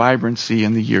grow in vibrancy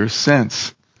in the years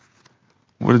since.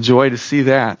 What a joy to see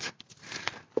that.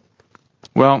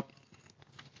 Well,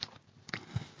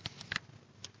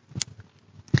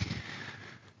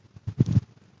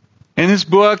 in his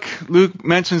book, Luke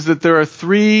mentions that there are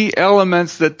 3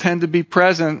 elements that tend to be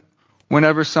present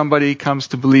whenever somebody comes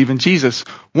to believe in Jesus.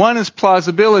 One is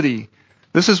plausibility.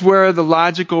 This is where the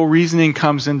logical reasoning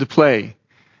comes into play.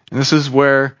 And this is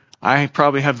where I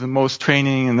probably have the most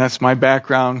training, and that's my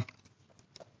background.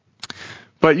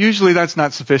 But usually that's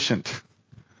not sufficient.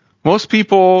 Most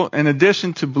people, in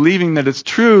addition to believing that it's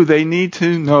true, they need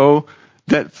to know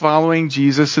that following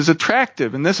Jesus is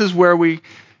attractive. And this is where we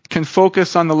can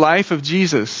focus on the life of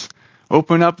Jesus,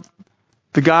 open up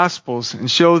the Gospels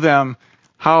and show them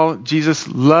how Jesus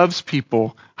loves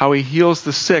people, how he heals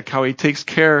the sick, how he takes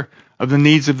care of the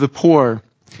needs of the poor.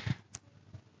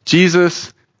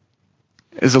 Jesus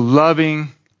is a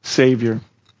loving Savior.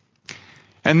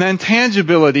 And then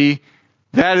tangibility,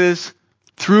 that is,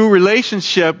 through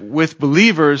relationship with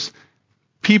believers,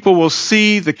 people will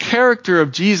see the character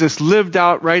of Jesus lived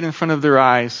out right in front of their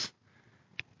eyes.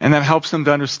 And that helps them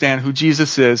to understand who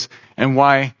Jesus is and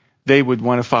why they would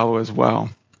want to follow as well.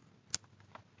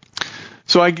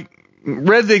 So I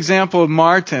read the example of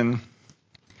Martin.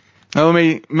 Now let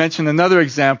me mention another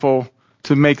example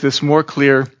to make this more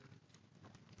clear.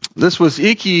 This was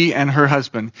Iki and her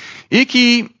husband.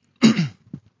 Iki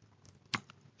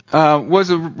was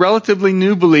a relatively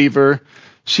new believer.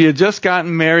 She had just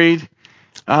gotten married,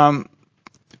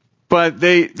 but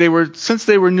since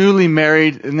they were newly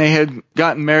married and they had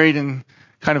gotten married in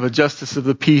kind of a justice of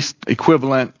the peace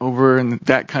equivalent over in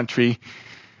that country,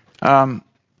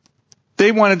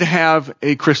 they wanted to have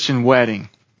a Christian wedding.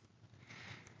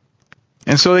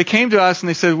 And so they came to us and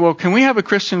they said, well, can we have a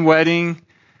Christian wedding?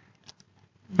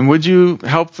 And would you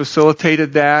help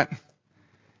facilitate that?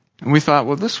 And we thought,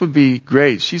 well, this would be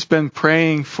great. She's been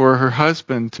praying for her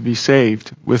husband to be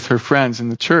saved with her friends in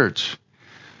the church.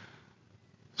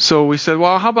 So we said,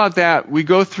 well, how about that? We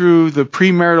go through the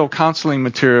premarital counseling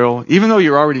material. Even though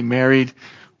you're already married,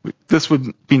 this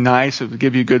would be nice. It would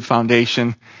give you a good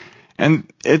foundation.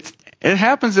 And it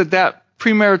happens that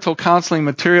premarital counseling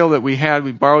material that we had,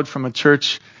 we borrowed from a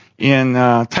church in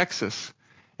Texas.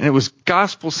 And it was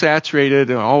gospel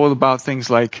saturated and all about things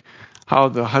like how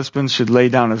the husband should lay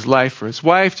down his life for his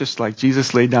wife, just like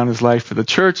Jesus laid down his life for the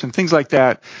church and things like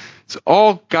that. It's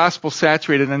all gospel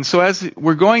saturated. And so as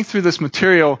we're going through this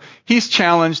material, he's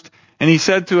challenged and he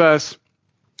said to us,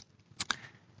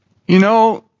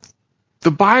 the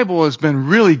Bible has been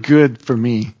really good for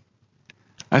me.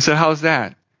 I said, how's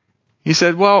that? He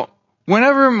said, well,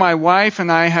 whenever my wife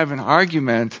and I have an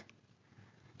argument,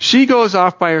 she goes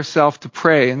off by herself to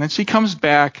pray. And then she comes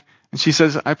back and she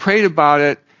says, I prayed about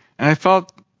it and I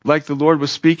felt like the Lord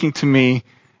was speaking to me.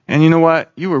 And you know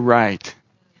what? You were right.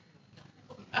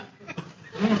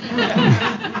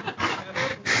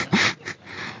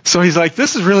 So he's like,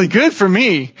 this is really good for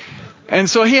me. And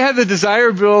so he had the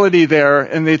desirability there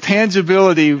and the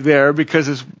tangibility there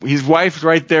because his wife's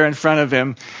right there in front of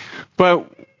him.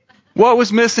 But what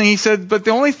was missing, he said, but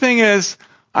the only thing is,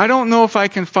 I don't know if I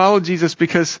can follow Jesus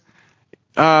because,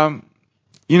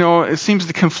 it seems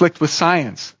to conflict with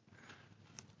science.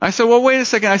 I said, well, wait a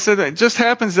second. I said, it just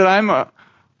happens that I'm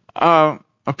a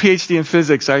PhD in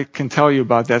physics. I can tell you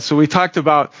about that. So we talked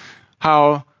about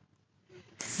how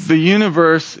the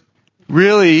universe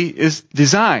really is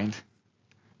designed.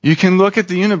 You can look at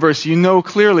the universe, you know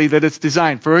clearly that it's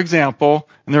designed. For example,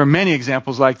 and there are many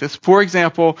examples like this. For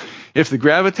example, if the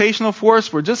gravitational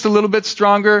force were just a little bit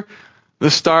stronger, the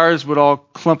stars would all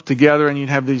clump together and you'd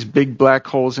have these big black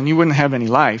holes and you wouldn't have any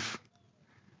life.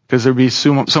 Because there'd be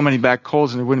so many black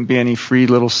holes and there wouldn't be any free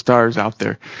little stars out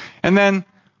there. And then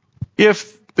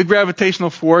if the gravitational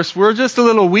force were just a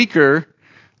little weaker,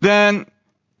 then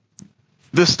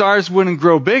the stars wouldn't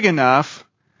grow big enough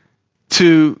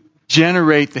to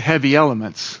generate the heavy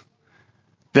elements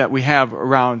that we have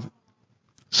around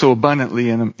so abundantly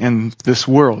in this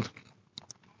world.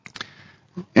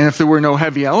 And if there were no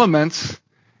heavy elements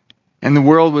and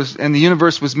the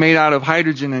universe was made out of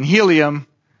hydrogen and helium,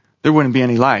 there wouldn't be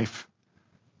any life.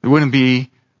 There wouldn't be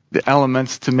the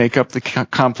elements to make up the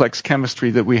complex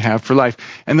chemistry that we have for life.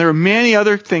 And there are many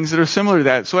other things that are similar to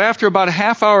that. So after about a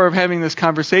half hour of having this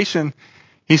conversation,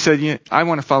 he said, I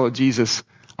want to follow Jesus.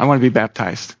 I want to be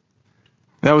baptized.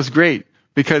 That was great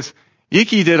because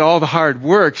Iki did all the hard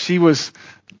work. She was,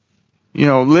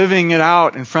 living it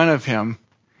out in front of him.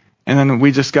 And then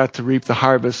we just got to reap the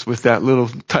harvest with that little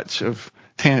touch of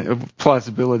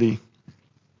plausibility.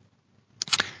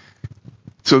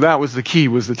 So that was the key,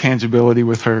 was the tangibility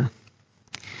with her.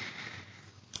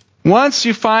 Once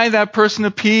you find that person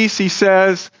of peace, he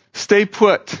says, stay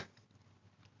put.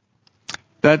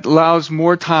 That allows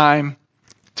more time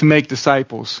to make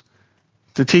disciples,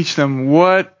 to teach them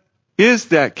what is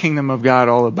that kingdom of God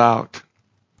all about.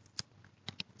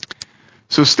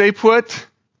 So stay put.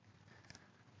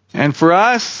 And for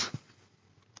us,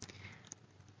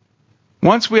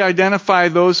 once we identify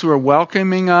those who are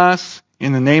welcoming us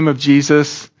in the name of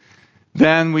Jesus,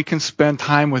 then we can spend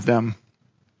time with them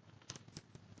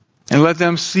and let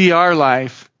them see our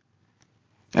life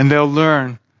and they'll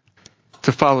learn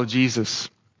to follow Jesus.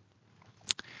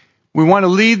 We want to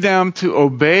lead them to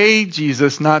obey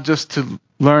Jesus, not just to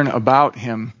learn about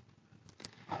him.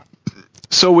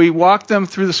 So we walk them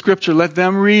through the scripture, let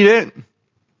them read it,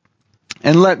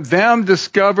 and let them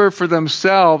discover for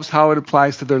themselves how it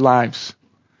applies to their lives.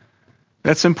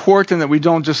 That's important that we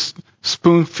don't just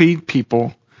spoon feed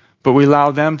people, but we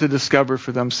allow them to discover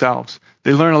for themselves.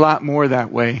 They learn a lot more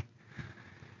that way.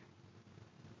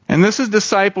 And this is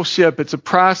discipleship. It's a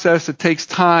process. It takes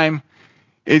time.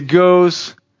 It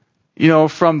goes,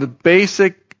 from the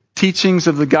basic teachings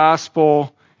of the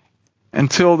gospel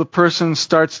until the person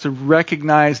starts to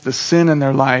recognize the sin in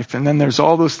their life. And then there's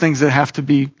all those things that have to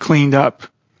be cleaned up.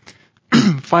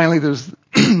 Finally, there's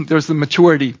the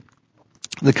maturity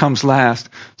that comes last.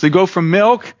 So you go from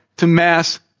milk to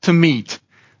mass to meat.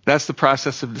 That's the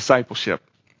process of discipleship.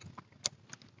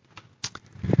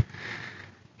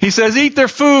 He says, eat their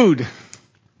food.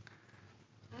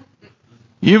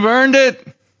 You've earned it.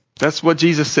 That's what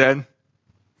Jesus said.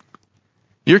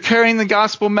 You're carrying the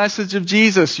gospel message of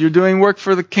Jesus. You're doing work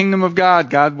for the kingdom of God.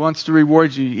 God wants to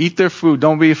reward you. Eat their food.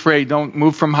 Don't be afraid. Don't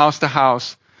move from house to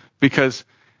house because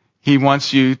he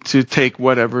wants you to take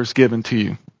whatever is given to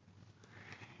you.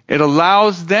 It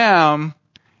allows them,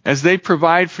 as they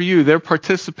provide for you, they're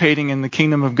participating in the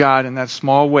kingdom of God in that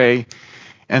small way.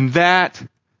 And that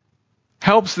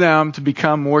helps them to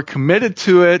become more committed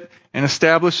to it and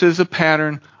establishes a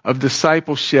pattern of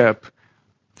discipleship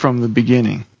from the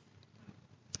beginning.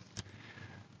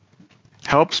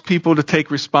 Helps people to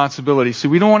take responsibility. So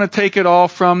we don't want to take it all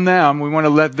from them. We want to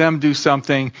let them do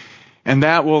something, and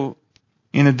that will,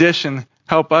 in addition,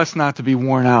 help us not to be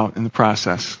worn out in the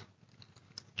process.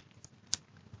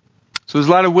 So there's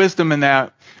a lot of wisdom in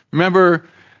that. Remember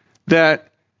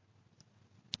that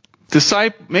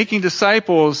making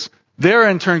disciples, they're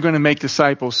in turn going to make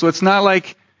disciples. So it's not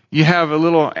like you have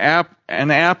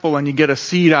an apple and you get a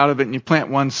seed out of it and you plant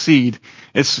one seed.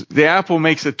 The apple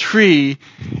makes a tree,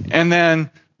 and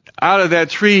then out of that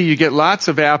tree you get lots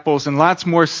of apples and lots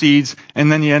more seeds,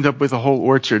 and then you end up with a whole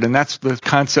orchard. And that's the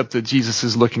concept that Jesus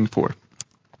is looking for.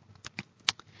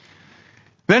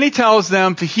 Then he tells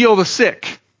them to heal the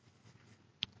sick.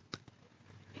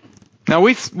 Now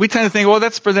we tend to think, well,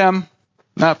 that's for them,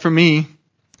 not for me.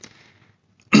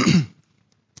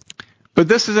 But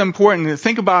this is important to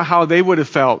think about how they would have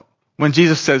felt when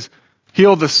Jesus says,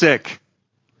 heal the sick.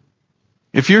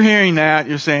 If you're hearing that,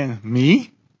 you're saying, me?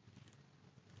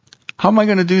 How am I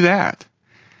going to do that?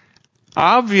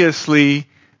 Obviously,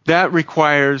 that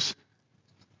requires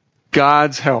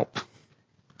God's help.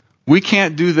 We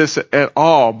can't do this at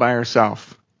all by ourselves.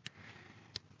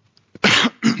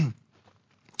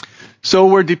 So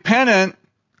we're dependent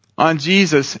on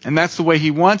Jesus, and that's the way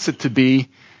he wants it to be.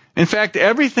 In fact,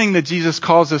 everything that Jesus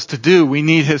calls us to do, we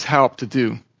need his help to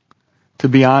do, to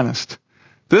be honest.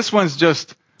 This one's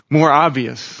just more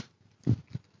obvious.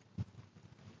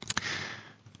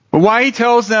 But why he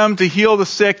tells them to heal the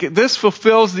sick, this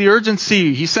fulfills the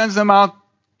urgency. He sends them out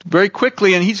very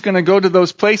quickly, and he's going to go to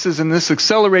those places, and this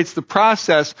accelerates the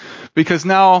process, because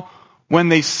now when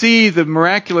they see the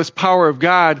miraculous power of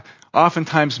God,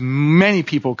 oftentimes many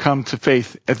people come to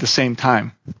faith at the same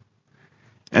time.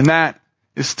 And that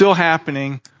is still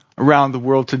happening around the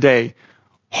world today.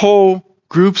 Whole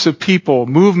groups of people,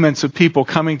 movements of people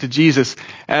coming to Jesus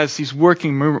as he's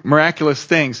working miraculous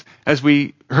things. As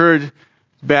we heard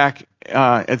back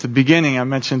at the beginning, I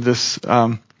mentioned this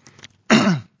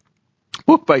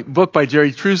book by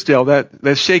Jerry Truesdale,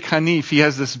 that Sheikh Hanif, he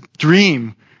has this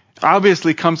dream,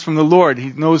 obviously comes from the Lord.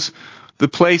 He knows the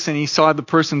place and he saw the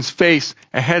person's face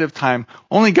ahead of time.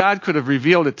 Only God could have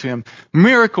revealed it to him.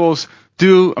 Miracles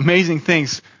do amazing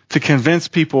things to convince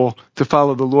people to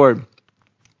follow the Lord.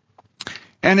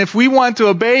 And if we want to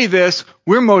obey this,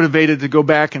 we're motivated to go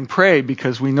back and pray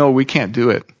because we know we can't do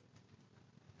it.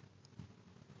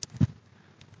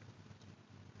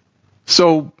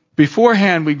 So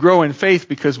beforehand, we grow in faith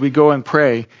because we go and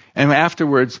pray. And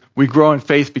afterwards, we grow in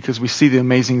faith because we see the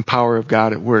amazing power of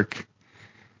God at work.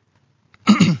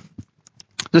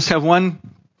 Just have one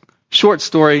short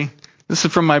story. This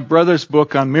is from my brother's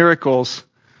book on miracles,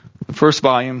 the first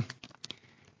volume.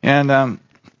 And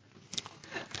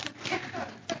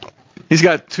he's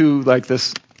got two like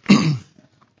this.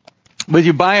 But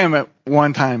you buy them at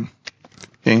one time.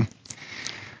 Okay.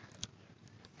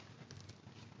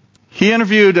 He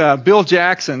interviewed Bill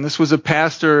Jackson. This was a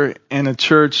pastor in a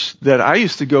church that I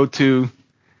used to go to,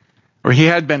 or he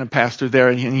had been a pastor there,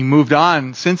 and he moved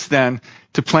on since then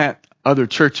to plant other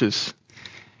churches.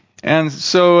 And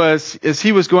so as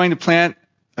he was going to plant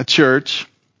a church,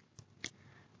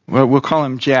 well, we'll call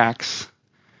him Jax,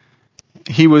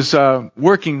 he was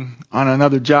working on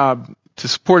another job to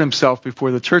support himself before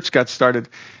the church got started.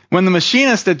 When the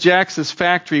machinist at Jax's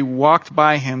factory walked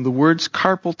by him, the words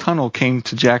carpal tunnel came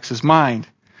to Jax's mind.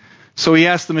 So he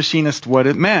asked the machinist what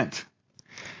it meant.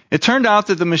 It turned out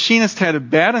that the machinist had a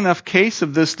bad enough case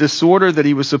of this disorder that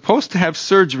he was supposed to have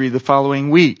surgery the following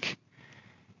week.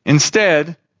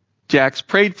 Instead, Jax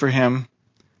prayed for him.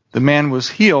 The man was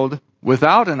healed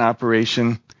without an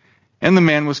operation, and the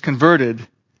man was converted,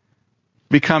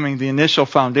 becoming the initial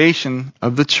foundation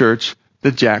of the church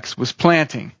that Jax was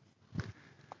planting.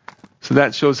 So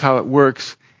that shows how it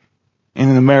works in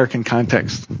an American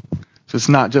context. So it's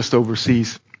not just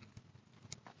overseas.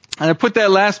 And I put that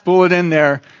last bullet in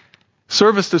there,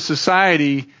 service to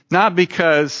society, not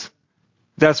because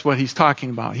that's what he's talking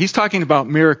about. He's talking about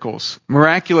miracles,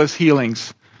 miraculous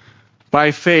healings. By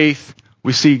faith,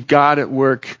 we see God at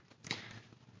work.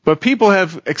 But people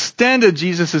have extended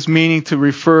Jesus' meaning to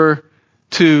refer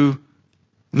to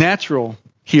natural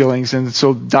healings. And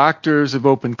so doctors have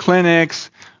opened clinics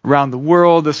around the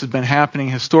world. This has been happening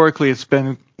historically. It's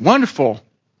been wonderful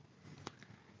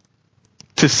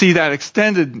to see that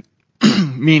extended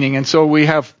meaning. And so we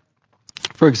have,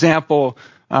 for example,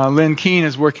 Lynn Keene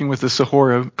is working with the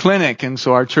Sahara Clinic, and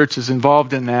so our church is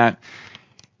involved in that.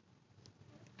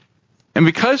 And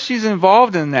because she's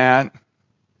involved in that,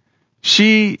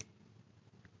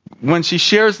 when she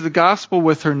shares the gospel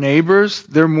with her neighbors,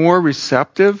 they're more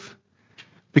receptive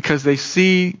because they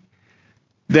see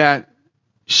that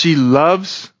she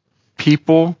loves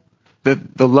people,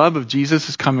 that the love of Jesus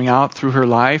is coming out through her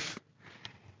life.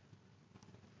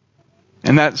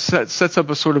 And that sets up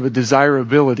a sort of a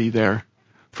desirability there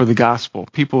for the gospel.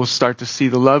 People start to see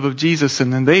the love of Jesus,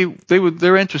 and then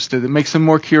they're interested. It makes them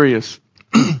more curious.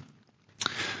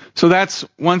 So that's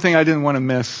one thing I didn't want to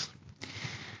miss.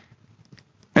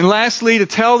 And lastly, to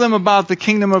tell them about the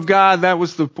kingdom of God. That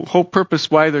was the whole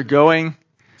purpose why they're going,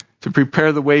 to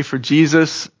prepare the way for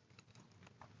Jesus.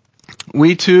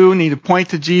 We too need to point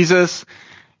to Jesus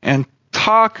and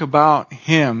talk about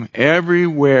Him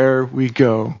everywhere we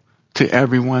go, to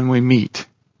everyone we meet.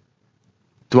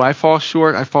 Do I fall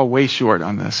short? I fall way short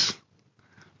on this.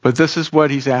 But this is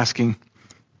what He's asking.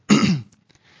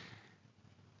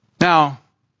 Now,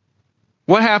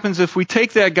 what happens if we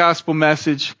take that gospel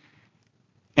message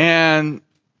and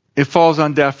it falls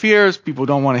on deaf ears? People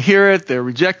don't want to hear it. They're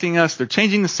rejecting us. They're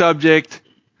changing the subject.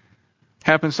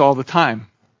 Happens all the time.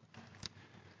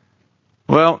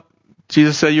 Well,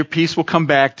 Jesus said, your peace will come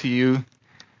back to you.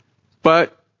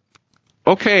 But,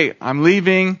 okay, I'm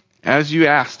leaving as you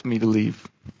asked me to leave.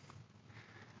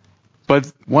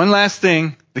 But one last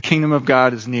thing, the kingdom of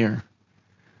God is near.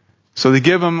 So they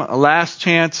give them a last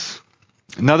chance,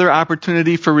 another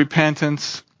opportunity for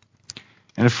repentance,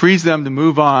 and it frees them to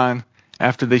move on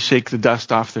after they shake the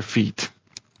dust off their feet.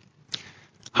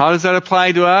 How does that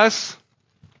apply to us?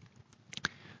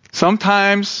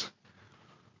 Sometimes,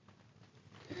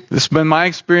 this has been my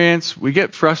experience, we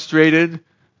get frustrated.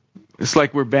 It's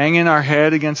like we're banging our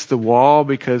head against the wall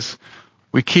because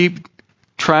we keep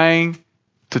trying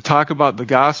to talk about the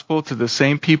gospel to the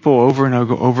same people over and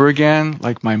over again,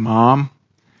 like my mom.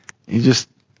 It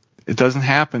doesn't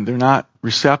happen. They're not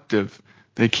receptive.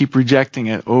 They keep rejecting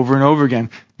it over and over again.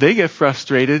 They get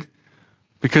frustrated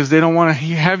because they don't want to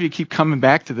have you keep coming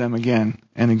back to them again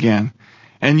and again.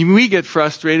 And we get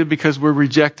frustrated because we're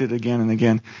rejected again and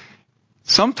again.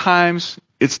 Sometimes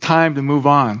it's time to move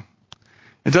on.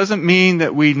 It doesn't mean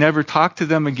that we never talk to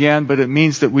them again, but it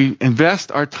means that we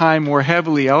invest our time more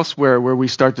heavily elsewhere where we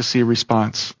start to see a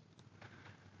response.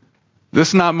 This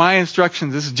is not my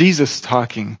instruction. This is Jesus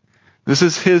talking. This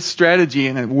is His strategy,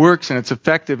 and it works, and it's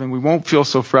effective, and we won't feel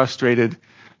so frustrated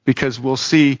because we'll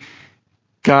see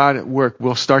God at work.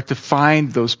 We'll start to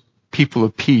find those people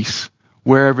of peace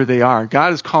wherever they are.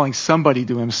 God is calling somebody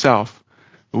to Himself.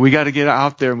 But we got to get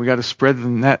out there, and we got to spread the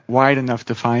net wide enough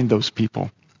to find those people.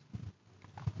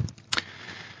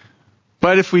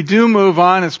 But if we do move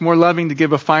on, it's more loving to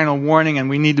give a final warning, and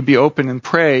we need to be open and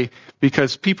pray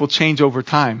because people change over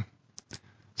time.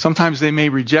 Sometimes they may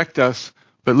reject us,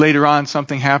 but later on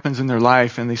something happens in their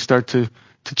life and they start to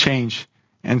change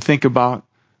and think about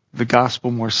the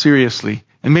gospel more seriously.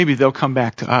 And maybe they'll come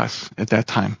back to us at that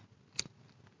time.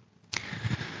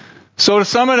 So to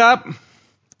sum it up,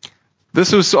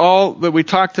 this was all that we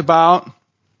talked about.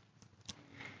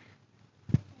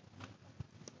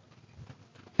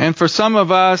 And for some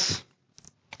of us,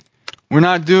 we're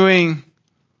not doing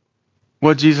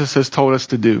what Jesus has told us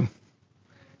to do.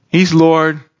 He's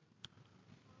Lord.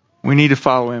 We need to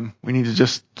follow Him. We need to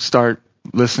just start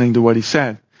listening to what He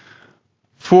said.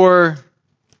 For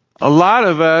a lot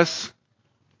of us,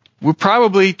 we're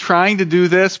probably trying to do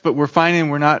this, but we're finding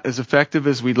we're not as effective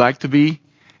as we'd like to be.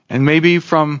 And maybe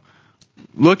from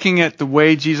looking at the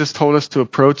way Jesus told us to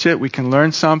approach it, we can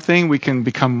learn something. We can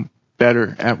become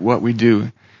better at what we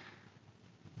do.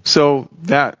 So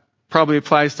that probably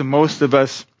applies to most of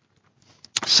us.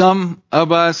 Some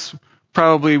of us,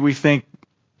 probably we think,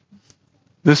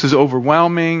 this is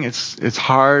overwhelming, it's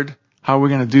hard, how are we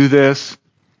going to do this?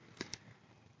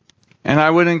 And I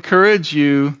would encourage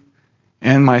you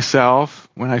and myself,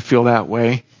 when I feel that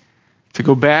way, to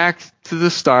go back to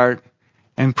the start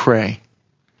and pray.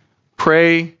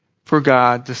 Pray for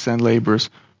God to send laborers.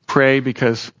 Pray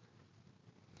because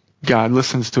God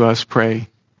listens to us pray.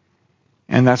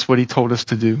 And that's what He told us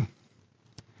to do.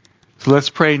 So let's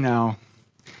pray now.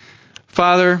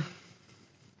 Father,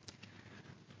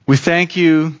 we thank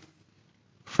You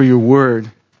for Your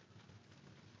word.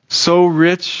 So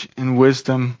rich in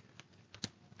wisdom.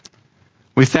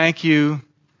 We thank You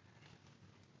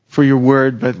for Your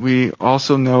word, but we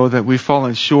also know that we've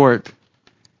fallen short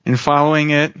in following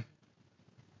it.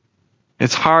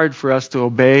 It's hard for us to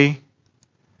obey.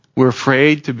 We're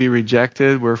afraid to be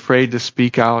rejected. We're afraid to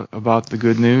speak out about the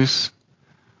good news.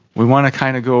 We want to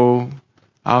kind of go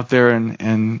out there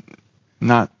and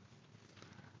not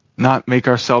make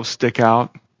ourselves stick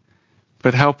out.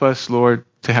 But help us, Lord,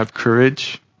 to have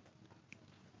courage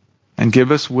and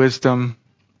give us wisdom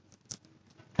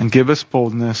and give us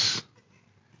boldness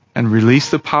and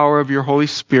release the power of Your Holy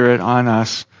Spirit on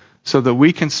us so that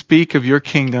we can speak of your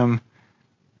kingdom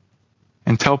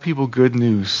and tell people good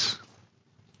news.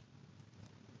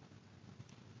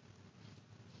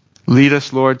 Lead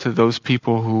us, Lord, to those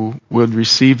people who would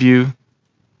receive you,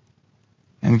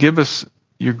 and give us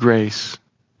your grace.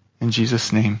 In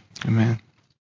Jesus' name, amen.